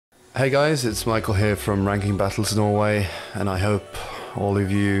Hey guys, it's Michael here from Ranking Battles Norway, and I hope all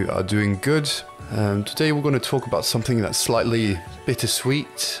of you are doing good. Today we're going to talk about something that's slightly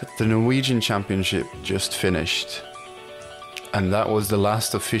bittersweet. The Norwegian Championship just finished, and that was the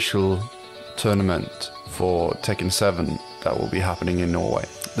last official tournament for Tekken 7 that will be happening in Norway.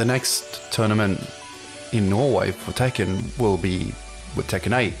 The next tournament in Norway for Tekken will be with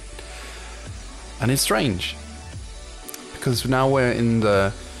Tekken 8, and it's strange because now we're in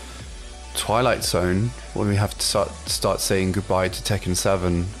the twilight zone when we have to start saying goodbye to Tekken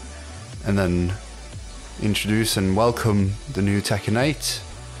 7 and then introduce and welcome the new Tekken 8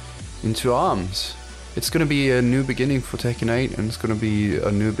 into our arms. It's going to be a new beginning for Tekken 8, and it's going to be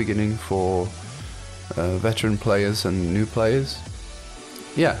a new beginning for veteran players and new players.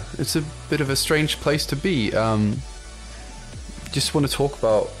 Yeah, it's a bit of a strange place to be. Just want to talk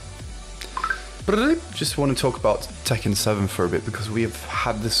about Tekken 7 for a bit, because we have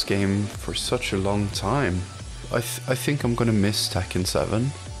had this game for such a long time. I think I'm gonna miss Tekken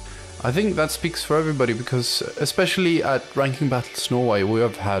 7. I think that speaks for everybody, because especially at Ranking Battles Norway, we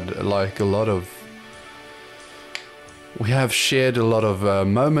have had we have shared a lot of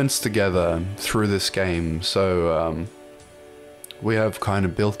moments together through this game. So we have kind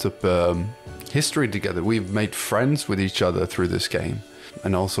of built up history together. We've made friends with each other through this game.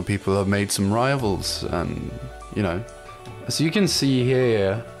 And also people have made some rivals, and you know. As you can see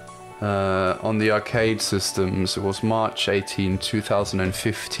here on the arcade systems, it was March 18,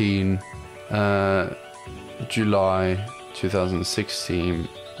 2015, July 2016,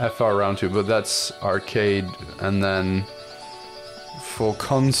 FR round 2, but that's arcade. And then for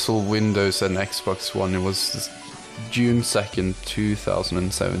console, Windows and Xbox One, it was June 2nd,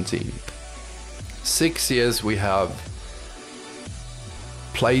 2017. 6 years we have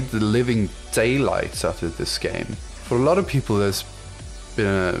played the living daylights out of this game. For a lot of people, it's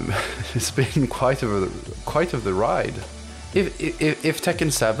been quite of the ride. If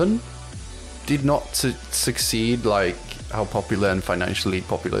Tekken 7 did not succeed, like how popular and financially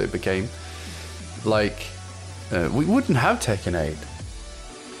popular it became, like we wouldn't have Tekken 8.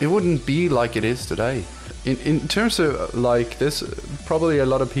 It wouldn't be like it is today. In terms of like, there's probably a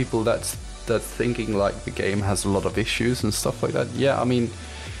lot of people that's thinking like the game has a lot of issues and stuff like that. Yeah, I mean,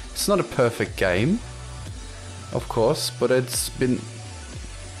 it's not a perfect game, of course, but it's been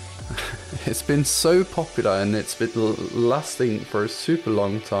so popular, and it's been lasting for a super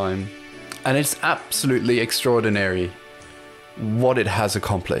long time, and it's absolutely extraordinary what it has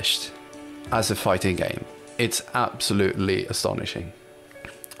accomplished as a fighting game. It's absolutely astonishing.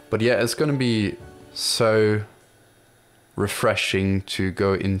 But yeah, it's gonna be so refreshing to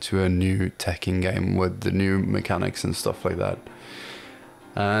go into a new Tekken game with the new mechanics and stuff like that.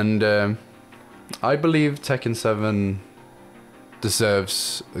 And I believe Tekken 7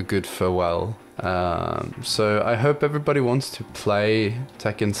 deserves a good farewell. So I hope everybody wants to play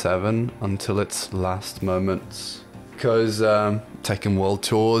Tekken 7 until its last moments, because Tekken World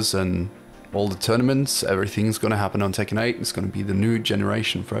Tours and all the tournaments, everything's going to happen on Tekken 8. It's going to be the new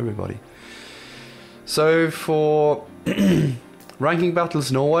generation for everybody. So for Ranking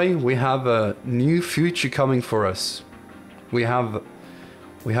Battles Norway, we have a new future coming for us. We have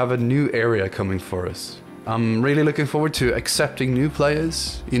a new area coming for us. I'm really looking forward to accepting new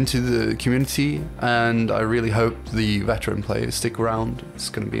players into the community, and I really hope the veteran players stick around. It's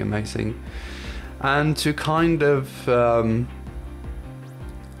going to be amazing. And to kind of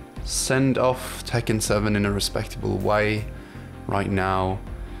send off Tekken 7 in a respectable way right now,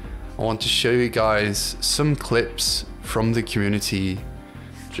 I want to show you guys some clips from the community.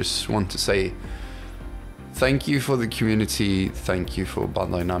 Just want to say thank you for the community, thank you for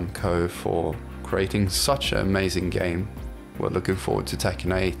Bandai Namco for creating such an amazing game. We're looking forward to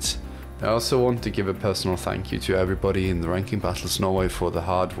Tekken 8. I also want to give a personal thank you to everybody in the Ranking Battles Norway for the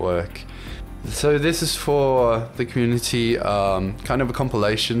hard work. So this is for the community, kind of a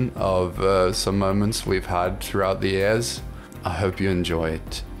compilation of some moments we've had throughout the years. I hope you enjoy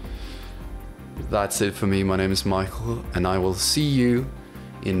it. That's it for me. My name is Michael, and I will see you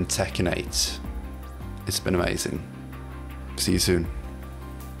in Tekken 8. It's been amazing. See you soon.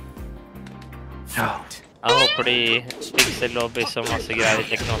 Ja. Jeg håper de fikser lobby så masse greier i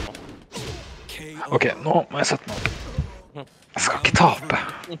Tekken 8. Ok, nå må jeg sette meg opp. Jeg skal ikke tape.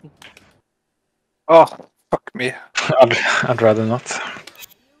 Oh, fuck me. I'd rather not.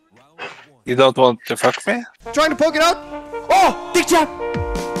 You don't want to fuck me? Trying to poke it out. Oh, dick jab.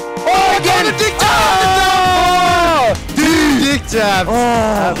 Oh, again! Dick jab! Oh! Dude! Dick jab!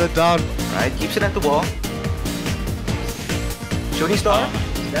 Have it done. Right, keeps it at the wall. Shooting star.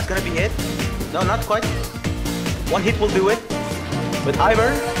 That's gonna be it. No, not quite. One hit will do it. But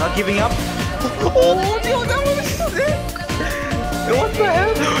Ivor, not giving up. Oh, yo, that was sick! What the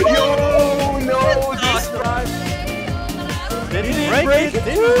hell? Yo, no, this time. Did he break it?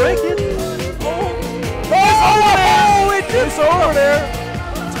 Did he break it? Oh, it's over there!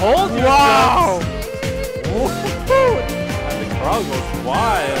 Told you! Wow! And the crowd was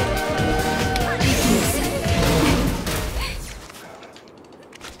wild.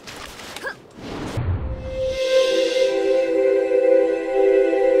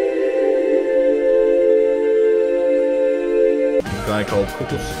 Guy called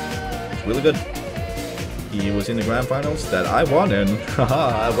Kokos. It's really good. He was in the grand finals that I won in.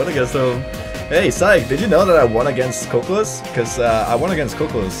 Haha, I won against him. Hey, Psych, did you know that I won against Kokos? Because I won against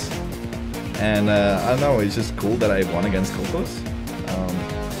Kokos. And I don't know, it's just cool that I won against Kokos.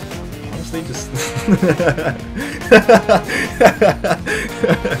 Honestly, just...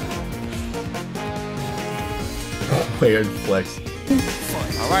 Weird flex.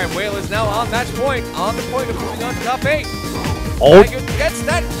 Alright, Whale is now on match point. On the point of moving on to top 8. Oh! Tiger gets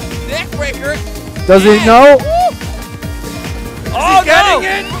that neck breaker. Does he know? Oh, getting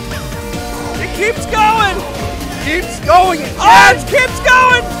it! It keeps going! Keeps going! Oh, it keeps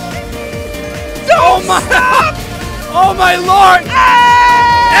going! Don't stop! Oh my lord!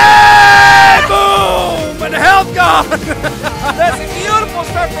 Hey! Boom! And health gone! That's a beautiful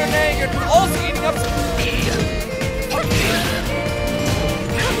start for Nanger, also eating up some...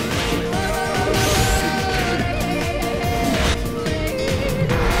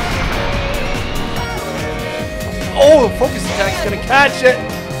 Oh, focus attack is gonna catch it!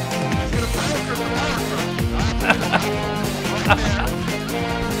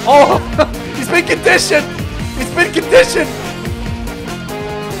 Oh, he's been conditioned! He's been conditioned!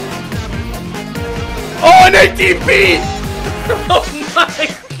 Oh, an 18B! Oh my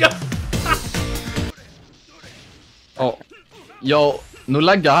god! Oh. Yo, nå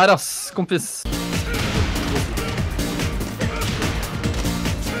legger jeg her, ass, kompis.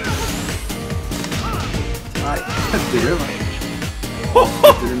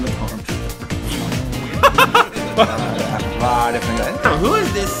 Who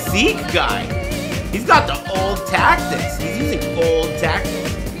is this Seek guy? He's got the old tactics. He's using old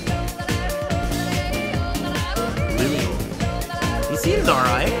tactics. Really old. He seems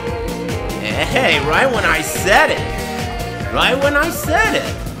alright. Hey, right when I said it. Right when I said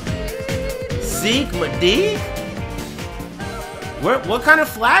it. Seek Madik? What kind of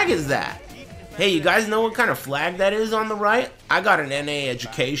flag is that? Hey, you guys know what kind of flag that is on the right? I got an NA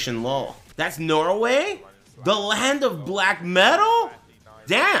education law. That's Norway? The land of black metal?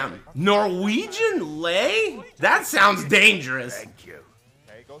 Damn, Norwegian lay? That sounds dangerous.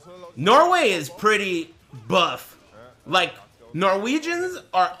 Norway is pretty buff. Like, Norwegians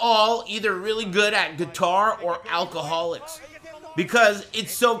are all either really good at guitar or alcoholics. Because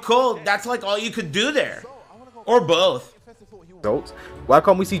it's so cold, that's like all you could do there. Or both. Why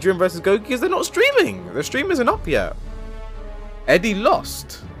can't we see Dream vs. Goku? Because they're not streaming. The stream isn't up yet. Eddie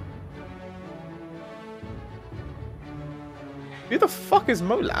lost. Who the fuck is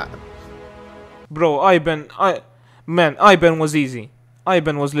Molat? Bro, Iben was easy.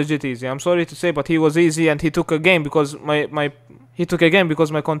 Iben was legit easy. I'm sorry to say, but he was easy, and he took a game because my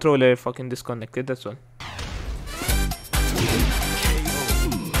controller fucking disconnected. That's all.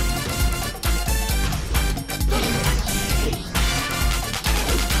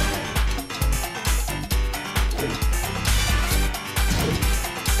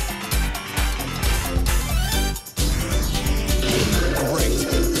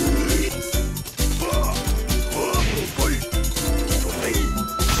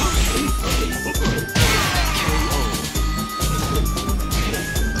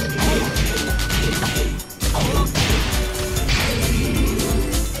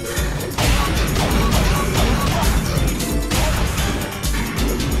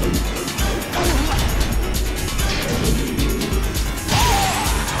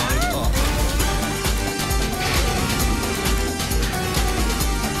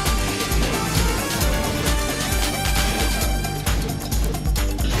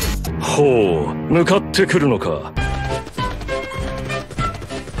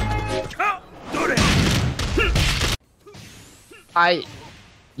 Nei.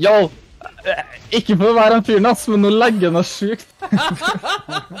 Yo. Ikke for å være en fyr, ass, men nå legger den er sykt.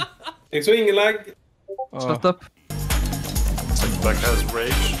 Jeg så ingen lag. Shut up. Black has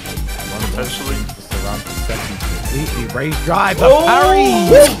rage. Potentially. Completely rage drive, but parry!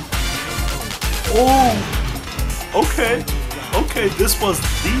 Oh! Okay. Okay, this was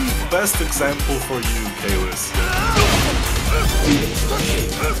the best example for you, Kalis.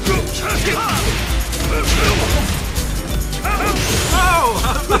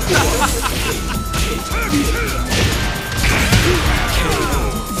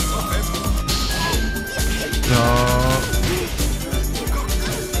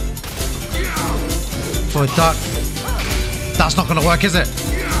 For that. That's not gonna work, is it?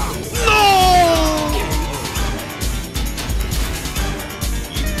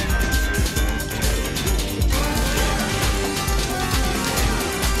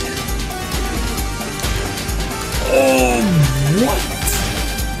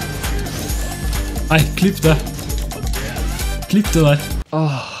 Nei, klipp det. Klipp det der.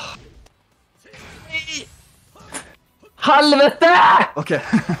 Helvete! Okay.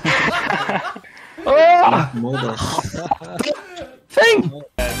 Thing!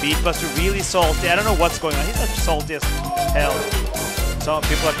 Beat Buster really salty. I don't know what's going on. He's like salty as hell. Some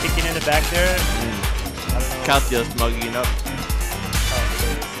people are kicking in the back there. Katja's mugging up.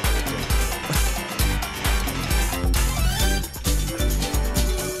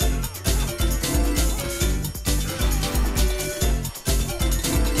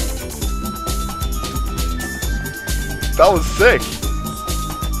 That was sick.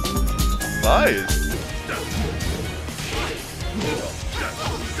 Nice.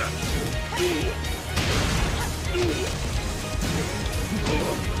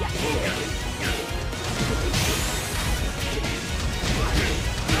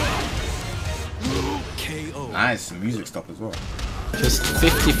 Nice, the music stop as well. Just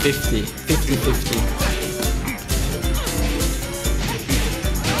 50-50. 50-50.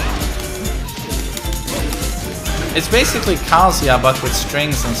 It's basically Kazuya but with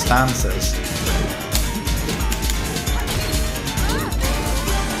strings and stances.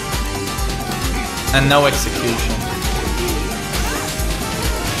 And no execution.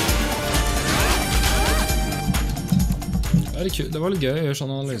 Det var litt gøy å gjøre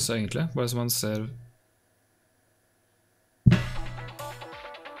sånn analyse egentlig, bare så man ser.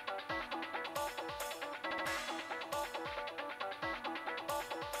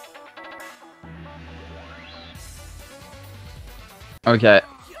 Ok,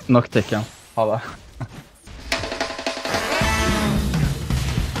 nok Tekken. Ha det.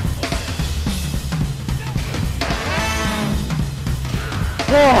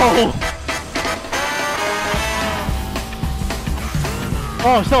 Whoa!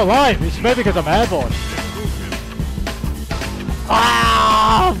 Oh, I'm still alive. It's maybe because I'm airborne.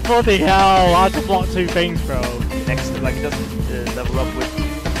 Ah, bloody hell! I had to block two things, bro. Next, like it doesn't level up with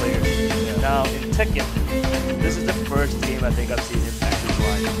the players. Yeah. Now in Tekken, this is the first game I think I've seen him actually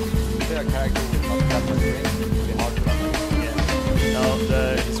fly. Is there a character with not that much range? It'd be hard to run. Yeah. Now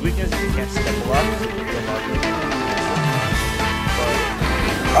his weakness is he can't step a lot, so it'd be hard to run.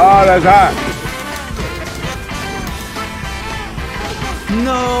 Oh, that's hot.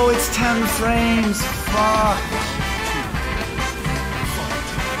 No, it's 10 frames. Fuck.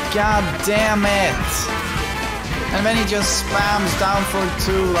 God damn it. And then he just spams down for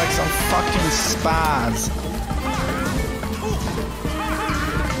 2 like some fucking spaz.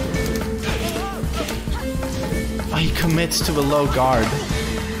 Oh, he commits to a low guard.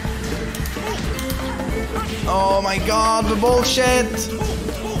 Oh my god, the bullshit.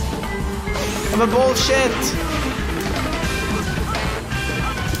 The bullshit.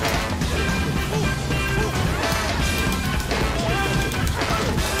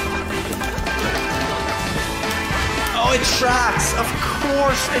 Oh, it tracks! Of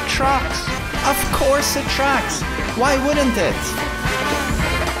course it tracks! Of course it tracks! Why wouldn't it?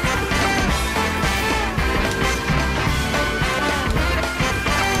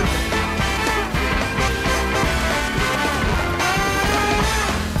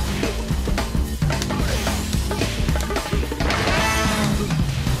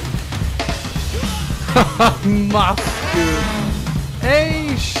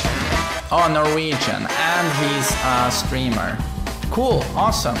 Eish! Oh, Norwegian, and he's a streamer. Cool,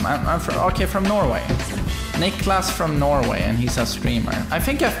 awesome. I'm from Norway. Niklas from Norway, and he's a streamer. I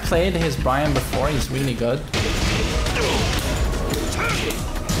think I've played his Brian before. He's really good.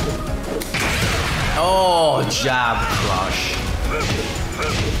 Oh, jab crush.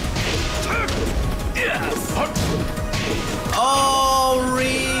 Oh,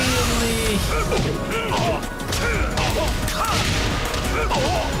 really?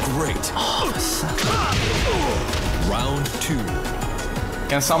 Great. Round 2.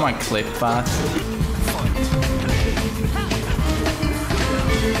 Can someone clip that?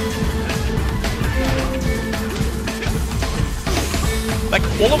 Like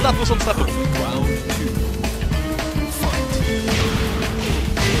all of that was on separate. Round 2.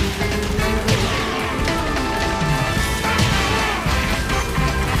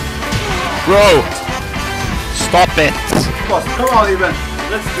 Bro, stop it. us. Come on, Even.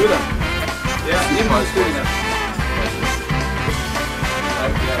 Let's do them. Yeah, Even is doing it.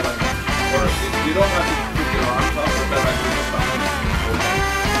 Or you don't have to put your arms up, but then I do the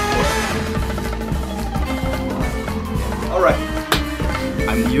Alright.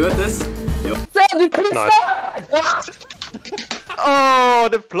 I'm new at this. Oh,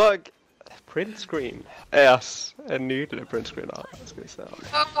 the plug! Print screen. Yes, en nydelig print screen. Da. Skal vi se.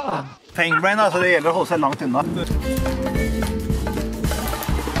 Penguin, altså det gjelder å holde seg langt unna.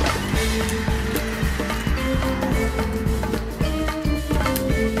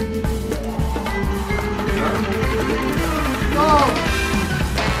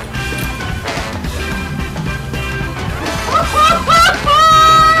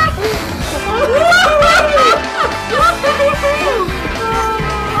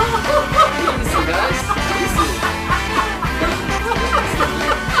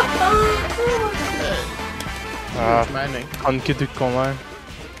 Kan ikke du komme her?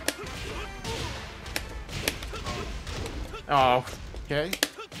 Ja, ok.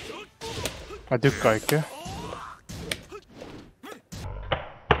 Jeg dukket ikke.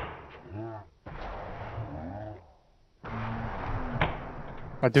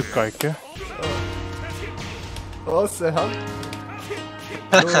 Jeg dukket ikke. Å, se her.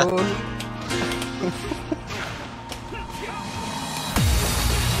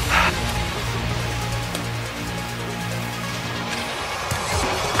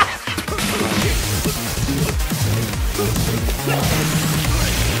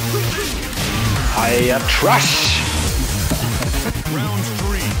 I am trash! Round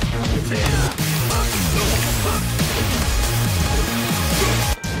 3.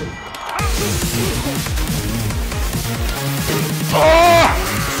 Oh!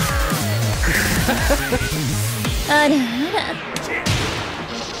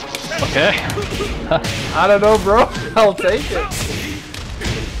 Okay. I don't know, bro. I'll take it.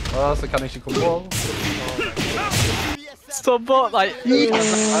 Så kan jeg ikke komme på. Stop bot, like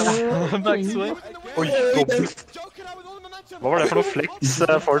Maxwell. Oi, dobbelt. Hva var det for noe flex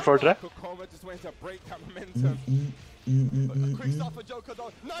Ford 4-3?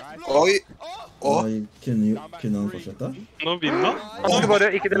 Oi. Kunne han fortsette? Nå vinner han. Han skal bare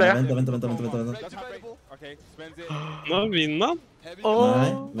ikke delay. Vent. Nå vinner han.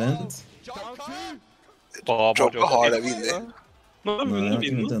 Nei, vent. Joker har det vinner. Nå Nei, jeg har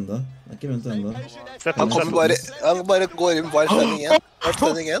ikke vunnet enda. Han bare går inn hver sending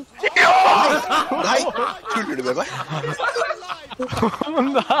igjen. Nei, tuller du med meg?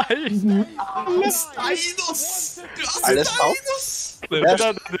 Nei! Steinos! Er det sant? Det er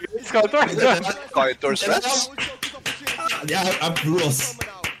Skytors Rats. Jeg er pro, ass.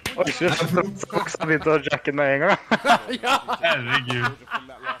 Oi, shit. Fox har begynt å jacke med en gang. Herregud.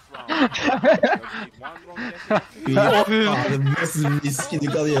 Det er det mest whisky du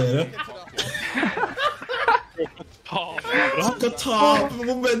kan gjøre. Skal tape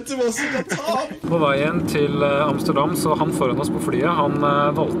momentum også, skal tape. På veien til Amsterdam så han foran oss på flyet, han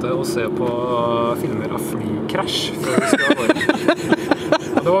valgte å se på filmer av flykrasj før vi skulle av gårde.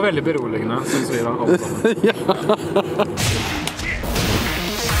 Det var veldig beroligende, synes vi da, alle sammen.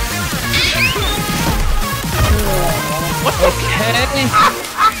 Okay.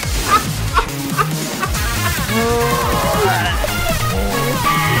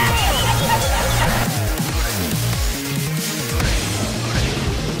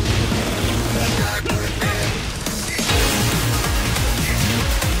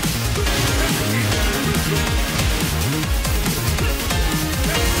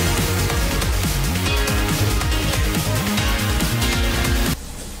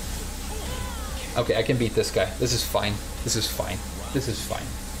 Okay, I can beat this guy. This is fine. This is fine. This is fine.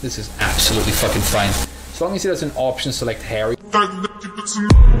 This is absolutely fucking fine. As long as he doesn't option select Harry.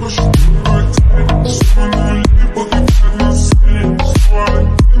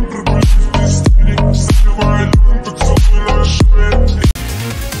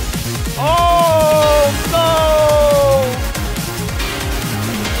 Oh no!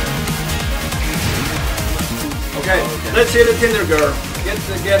 Okay, let's see the Tinder girl. Get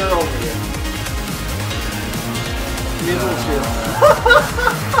her over here. Middle here.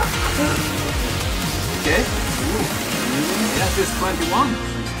 Okay. Yes, it's 21.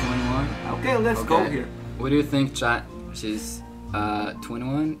 She's 21. Okay, let's go here. What do you think, chat? She's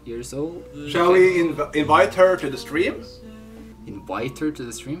 21 years old. Shall we invite her to the stream? Invite her to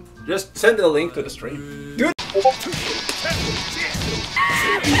the stream? Just send a link to the stream. Good.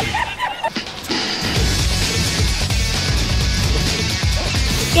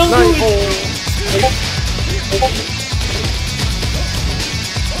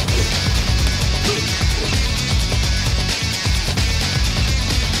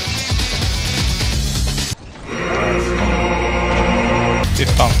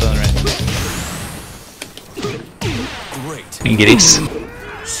 gris.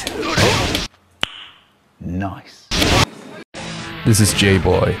 Nice. This is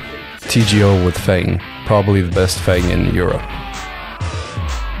J-Boy. TGO with Fang. Probably the best Fang in Europe.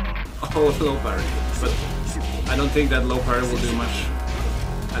 Oh, low parry. But I don't think that low parry will do much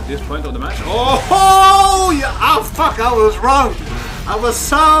at this point of the match. Oh, yeah! Oh, fuck! I was wrong! I was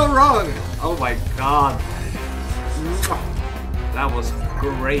so wrong! Oh my god. That was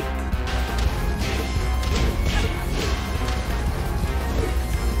great.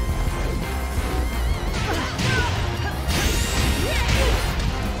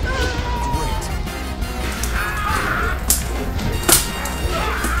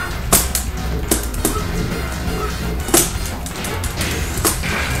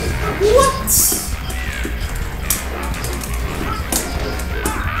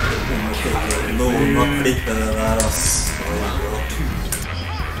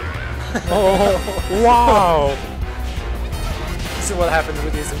 Oh, wow! See what happens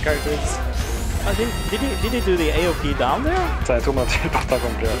with these characters. Did he do the AOP down there? Så jag tror man typ att han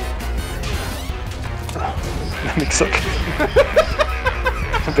kommer bli exakt.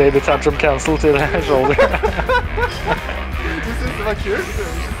 Baby tantrum cancel till shoulder. This is what you're doing.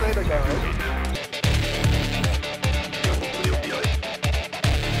 You should say that guy, right?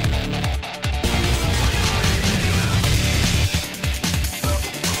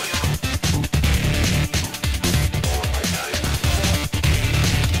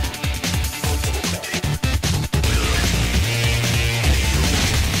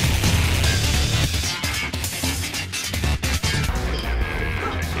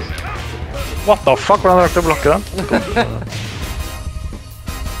 What the fuck, hvordan rakk du å blokke den?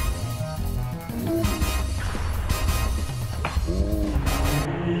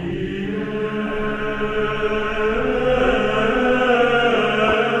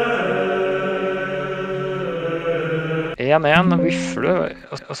 En, viffer du,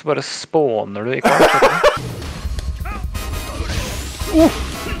 og så bare spawner du I kvart.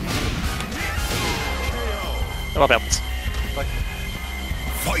 Det var pent.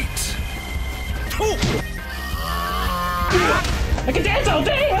 Fight! I can dance all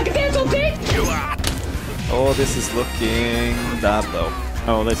day! I can dance all day! Oh, this is looking bad though.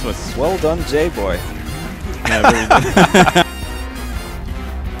 Oh, this was well done, J-Boy. Yeah, very good.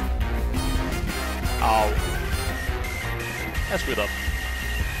 Ow. I screwed up.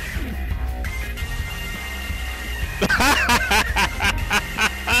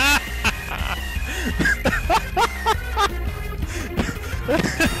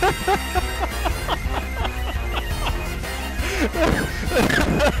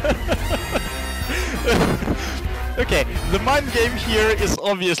 Okay, the mind game here is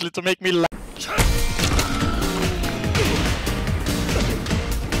obviously to make me laugh.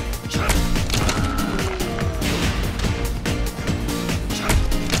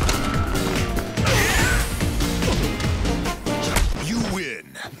 You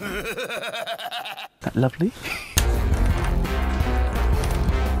win. That lovely.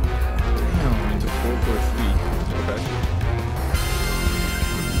 Damn, into 4-4-3. Okay.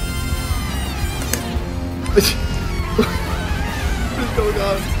 What is going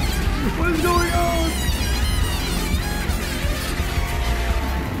on? What is going on?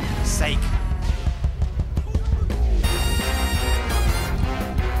 Sake.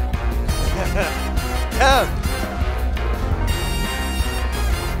 Yeah.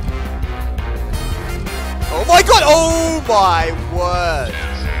 Oh my god! Oh my word!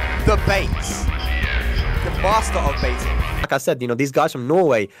 The baits. The master of baiting. Like I said, you know, these guys from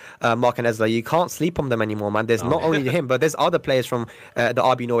Norway, Mark and Ezra, you can't sleep on them anymore, man. There's not only him, but there's other players from the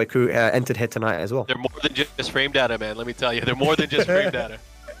RB Norway crew entered here tonight as well. They're more than just frame data, man. Let me tell you, they're more than just frame data.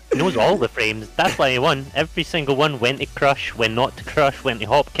 He knows all the frames. That's why he won. Every single one, when to crush, when not to crush, when to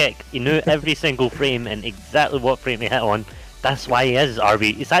hop kick. He knew every single frame and exactly what frame he hit on. That's why he is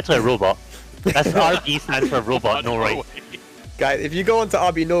RB. He's actually a robot. That's RB stands for robot, Norway. Guys, if you go onto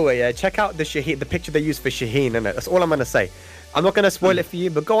RB Norway, yeah, check out the Shaheen, the picture they use for Shaheen, innit? That's all I'm gonna say. I'm not gonna spoil it for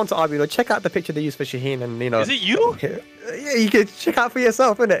you, but go onto RB Norway, check out the picture they use for Shaheen, and you know. Is it you? Yeah, you can check out for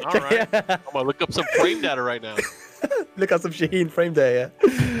yourself, innit? All right. I'm gonna look up some frame data right now. Look up some Shaheen frame data, yeah.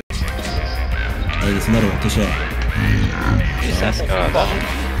 Det som rått att köra. Hvis jeg skal da.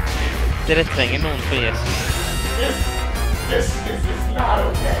 Dere trenger noen for Jesus. This is not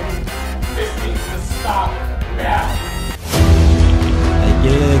okay. This needs to stop now.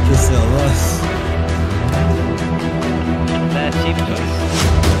 Jeg ikke ser det, ass. Det cheap choice.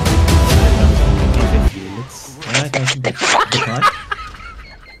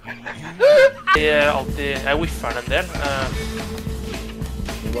 Jeg whiffer den en del.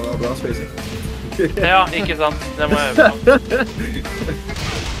 Det var bra spacing. Ja, ikke sant. Det må jeg øve på.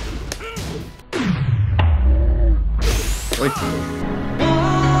 Oi.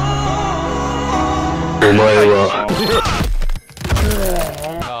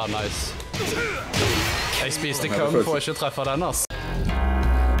 Ja, nice. Jeg spiste køm for ikke å treffe den, ass.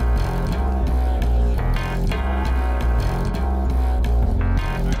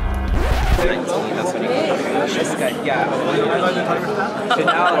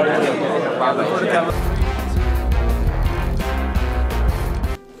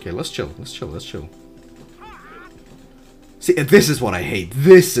 Okay, let's chill. See, this is what I hate.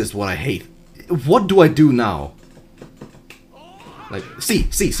 What do I do now? Like, see.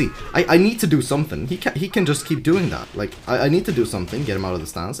 I need to do something. He can just keep doing that. Like, I need to do something, get him out of the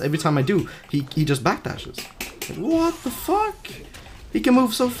stance. Every time I do, he just backdashes. Like, what the fuck? He can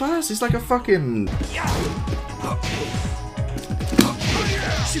move so fast. He's like a fucking...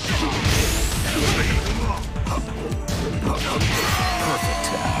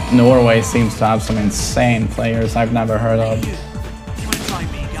 Norway seems to have some insane players I've never heard of.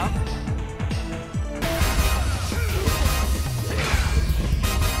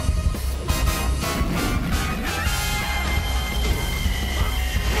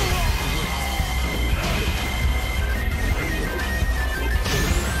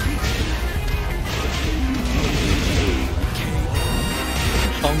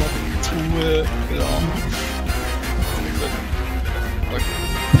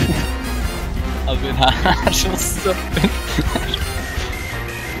 Altså, den her er så søppel.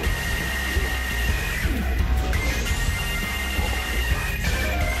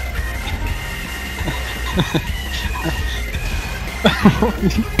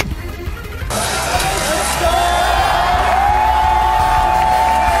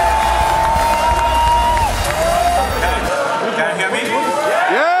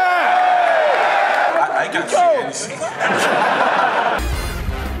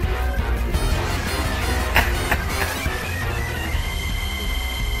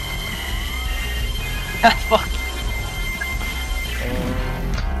 Fuck.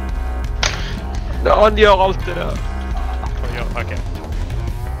 Han gjør alt det der. Ok.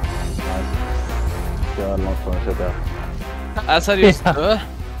 Jeg er seriøst død.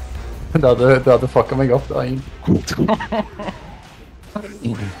 Det hadde fucka meg opp da, ingen.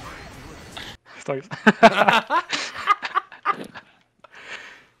 Stakkes.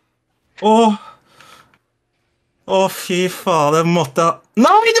 Åh, fy faen, det måtte...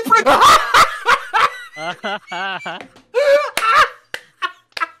 Nei, det ble...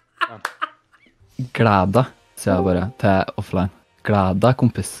 Gled deg, sier jeg bare til offline. Gled deg,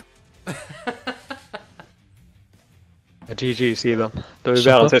 kompis. GG, Sivan. Da er vi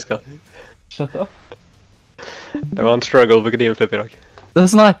bedre enn sist gang. Shut up. Det var en struggle på knivflip i dag. Det er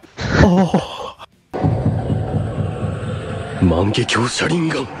sånn her. Mangekyo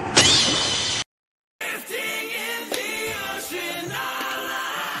Sharingan.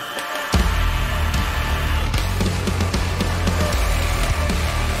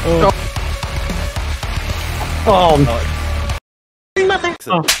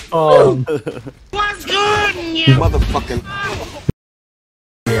 What's good, you motherfucking?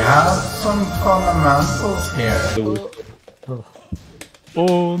 We have some fundamentals here.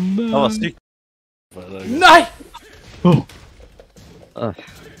 Oh no. Det var stygt. Nei!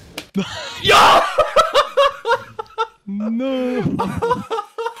 Ja! No.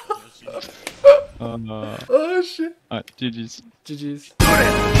 Oh shit. Alright, GG's.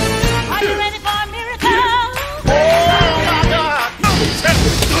 Are you ready for a miracle?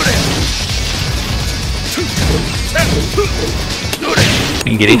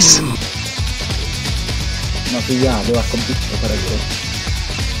 En gris. Den er så jævlig verdt å bytte karakter.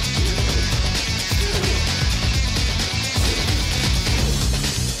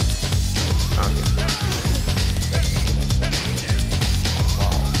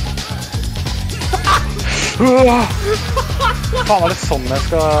 Faen, er det sånn jeg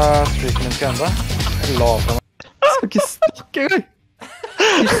skal streaken min skal enda? Jeg la fra meg. Jeg skal ikke snakke engang!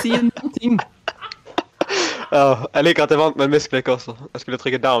 Ikke si noen ting. Ja, jeg liker at jeg vant med en misklikk også. Jeg skulle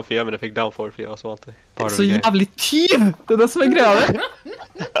trykke down 4, men jeg fikk down 4, så vant jeg. Så jævlig tyv! Det er det som er greia der.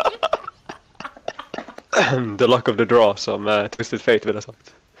 The luck of the draw, som Twisted Fate ville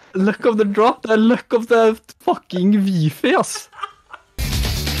sagt. Luck of the draw? Det er luck of the fucking wifi, ass.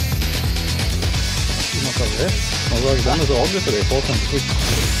 Den er så avbryter de på sånn quick.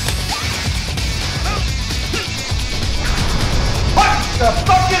 What the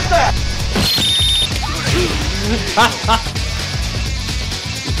fuck is that?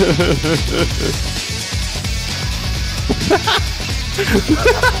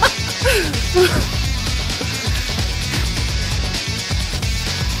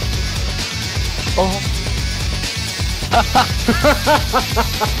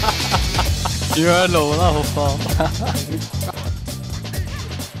 Gjør loven da, for faen.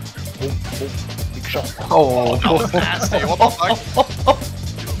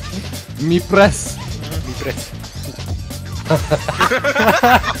 Mi press. Mi press.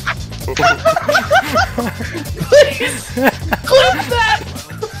 Clip that!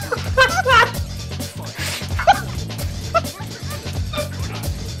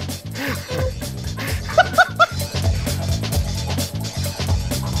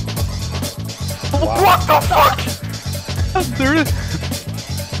 What the fuck? Dude.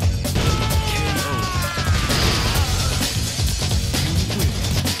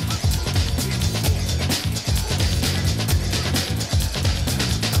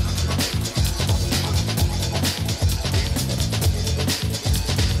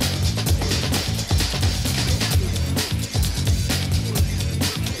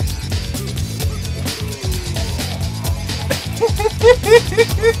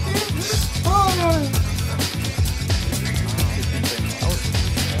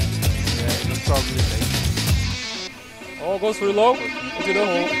 Oh, goes for the low. Into the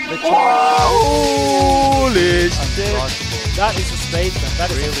hole. Holy shit. That is a statement. That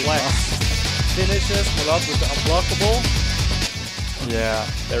is really a flex. Finishes Mulat with the unblockable. Yeah,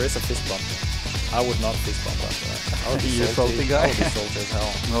 there is a fist bump. I would not fist bump after that. I would be salty guy. I would be salty as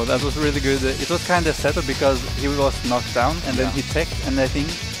hell. No, that was really good. It was kind of set up because he was knocked down and then he teched, and I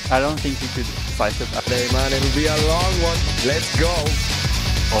don't think he could fight it. Hey man, it'll be a long one. Let's go.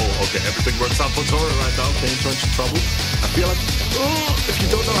 Oh, okay, everything works out for Tora right now. Kane turns to trouble. I feel like, if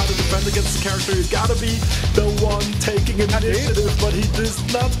you don't know how to defend against the character, you gotta be the one taking initiative, but he does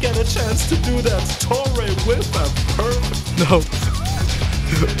not get a chance to do that. Tora with a perfect. No.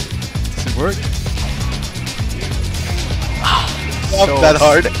 Does it work? Not that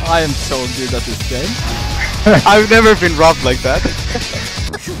hard. I am so good at this game. I've never been robbed like that.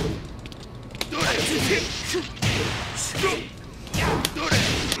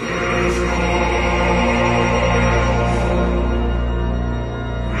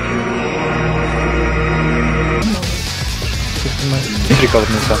 Trykk av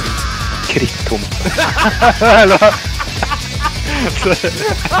den i stedet. Krittom. Hello.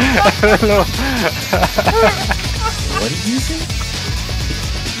 What did you say?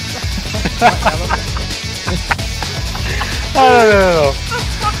 I don't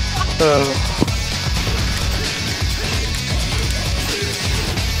know.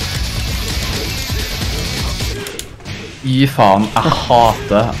 Gi faen, jeg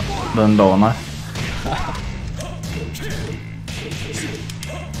hater den loven her.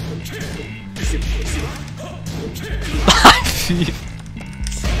 Fy.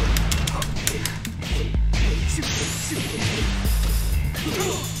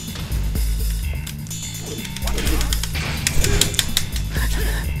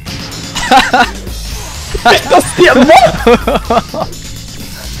 Dette stemmer!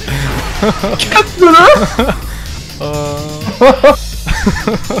 Kødder du?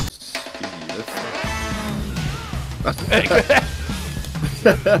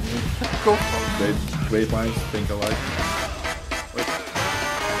 Great minds think alike.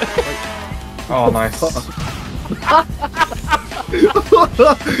 Oh, nice.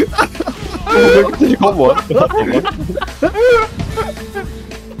 Combo.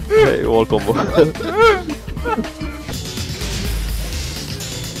 Hey, wall combo.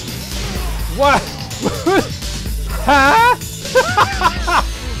 What? Huh?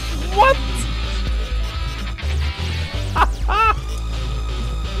 What?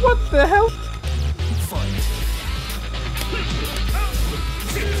 What the hell?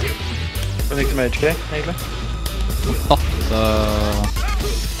 Hva fikk du med HK, egentlig? Jeg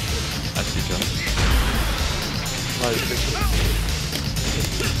tror ikke det. Nei, det fikk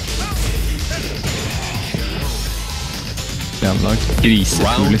Jævla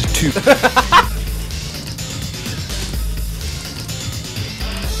grisefugler.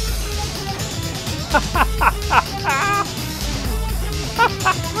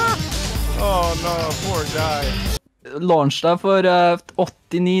 Oh no, poor guy. Launch deg for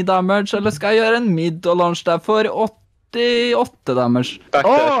 89 damage, eller skal jeg gjøre en mid og launch deg for 88 damage?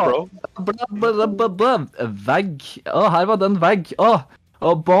 Backdash, bro. Vegg. Her var det en vegg.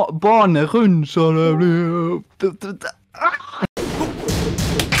 Bane rundt, så det blir...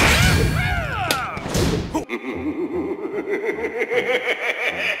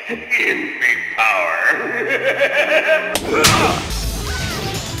 Infinite power.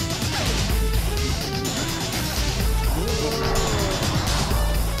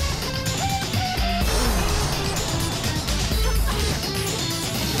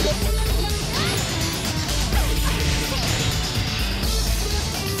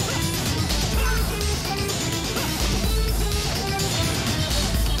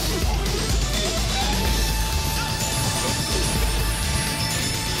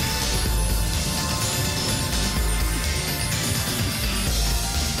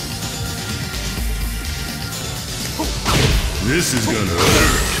 This is gonna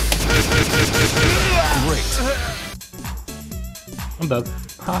hurt. Great. I'm dead.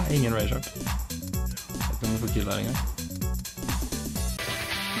 Ha, ingen rage art. Jeg vet ikke om vi får kill her engang.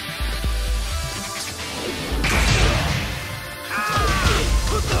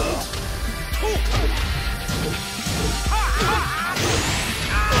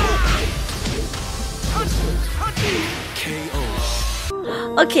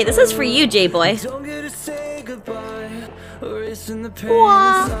 Okay, this is for you, J-Boy.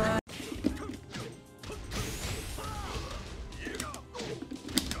 Wow.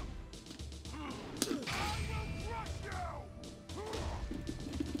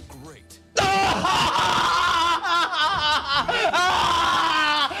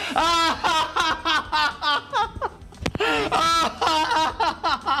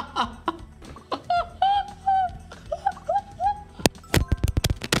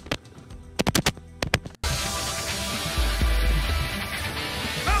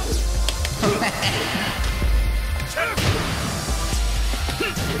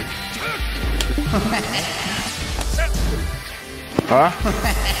 Hva?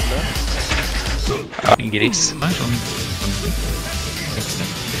 En gris. Sånn.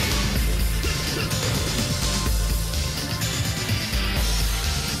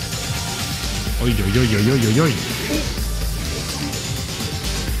 Oi, oi, oi, oi, oi, oi.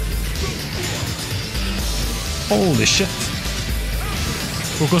 Holy shit.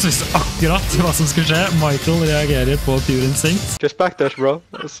 Kokos visste akkurat hva som skulle skje. Michael reagerer på pure instinct. Just backdash, bro.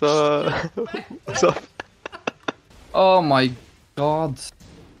 What's up? Oh my god.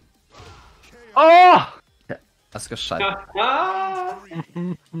 Åh! Jeg skal skjerpe.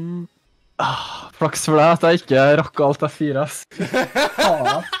 Flaks for deg at jeg ikke rakk alt jeg fyrer, ass.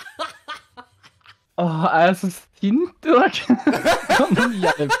 Jeg er så sint i dag. Kan du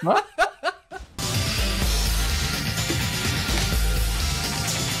hjelpe meg?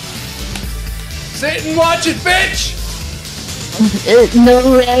 Sit and watch it, bitch!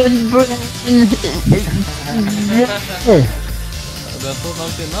 No red bread. Det er så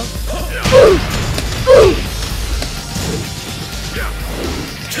langt inne.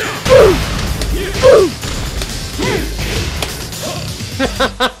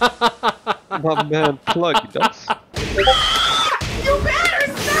 My man plugged us. You better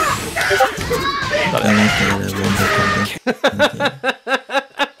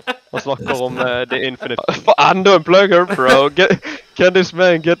Man snakker om The Infinite. For enda en plugger, bro! Can this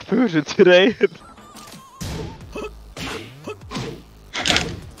man get food today?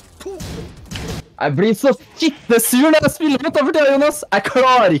 Jeg blir så kittesur når jeg spiller mot deg for tida, Jonas. Jeg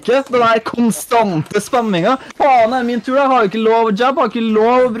klarer ikke den der konstante spamminga. Faen, er min tur. Jeg har jo ikke lov å jab, jeg har ikke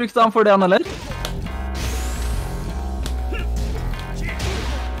lov å bruke den for det han heller.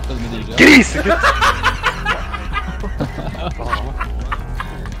 Grisegutt!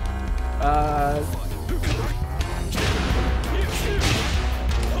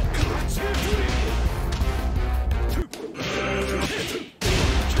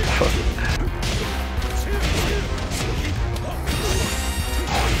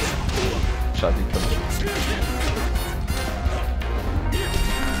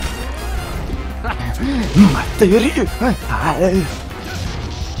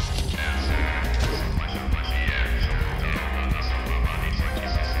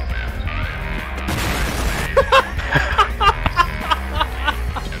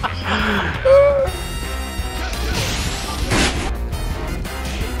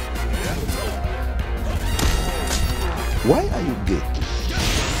 Why are you gay?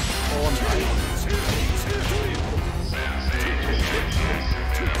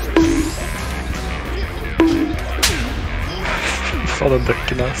 For den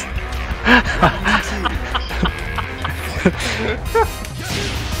døkken, altså.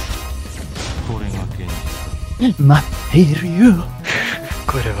 Materio.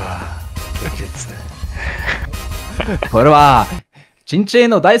 Korva. Chinchin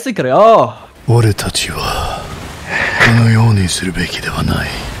no daisuke yo. 俺たちはこのようにするべきではない。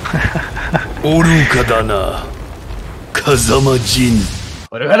愚かだな、風間陣。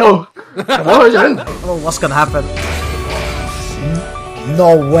 Hello! Oh, what's gonna happen?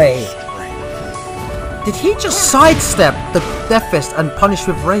 No way! Did he just sidestep the Death Fist and punish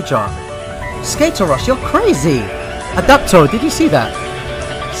with Rage Art? Skater Rush, you're crazy! Adapto, did you see that?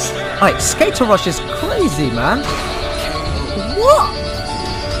 Like, Skater Rush is crazy, man! What?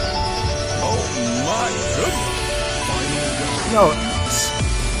 Oh my goodness! Yo,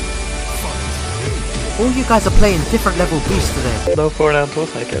 all you guys are playing different level beasts today. No forehand to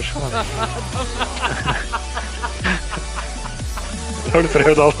sikkert. Har du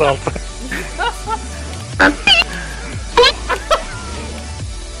prøvd alt?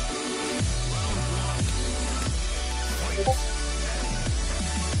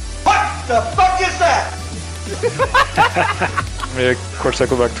 Vi kort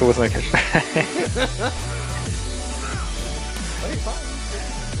circle back to Snake.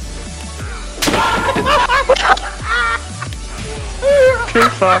 Fy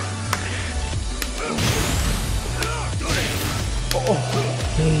faen.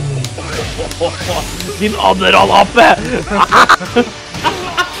 Din admiralape!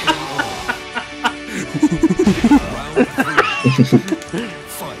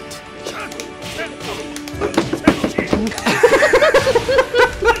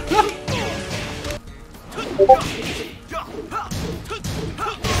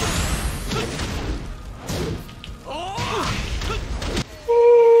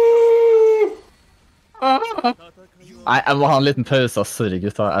 Nei, jeg må ha en liten pause. Sorry,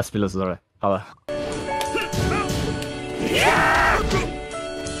 gutta. Jeg spiller så dårlig. Ha det.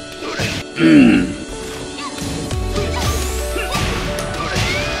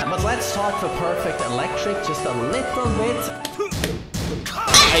 But let's talk for perfect electric just a little bit.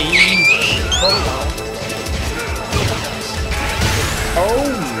 Oh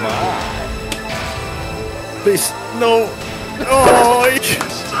my. Please, no. Oh,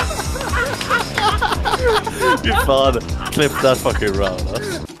 Fy faen, clip that fucking round,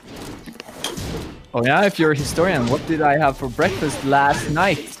 ass. Oh yeah, if you're a historian, what did I have for breakfast last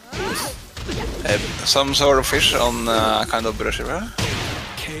night? Some sort of fish on kind of brødskive.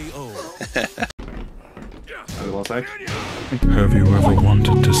 Have you ever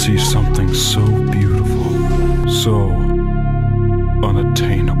wanted to see something so beautiful, so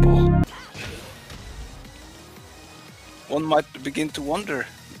unattainable? One might begin to wonder.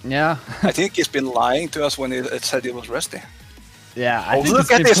 Yeah. I think he's been lying to us when he said he was rusty. Yeah, I Oh, think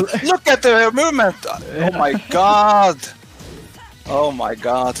look at this! Look at the movement! Oh my god! Oh my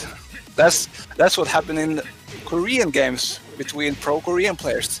god! That's what happened in Korean games between pro-Korean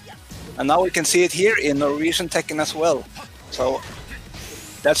players, and now we can see it here in Norwegian Tekken as well. So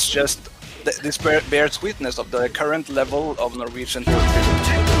that's just this bears witness of the current level of Norwegian.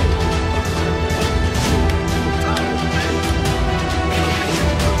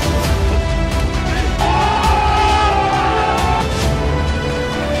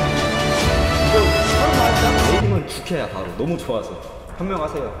 축해야 바로 너무 좋아서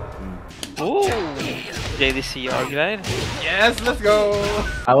현명하세요. Oh, JDCR-greier. Yes, let's go!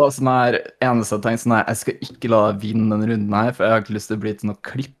 Jeg var sånn her, eneste jeg tenkte sånn her, jeg skal ikke la deg vinne denne runden her, for jeg har ikke lyst til å bli til noe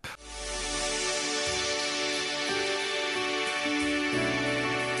klipp.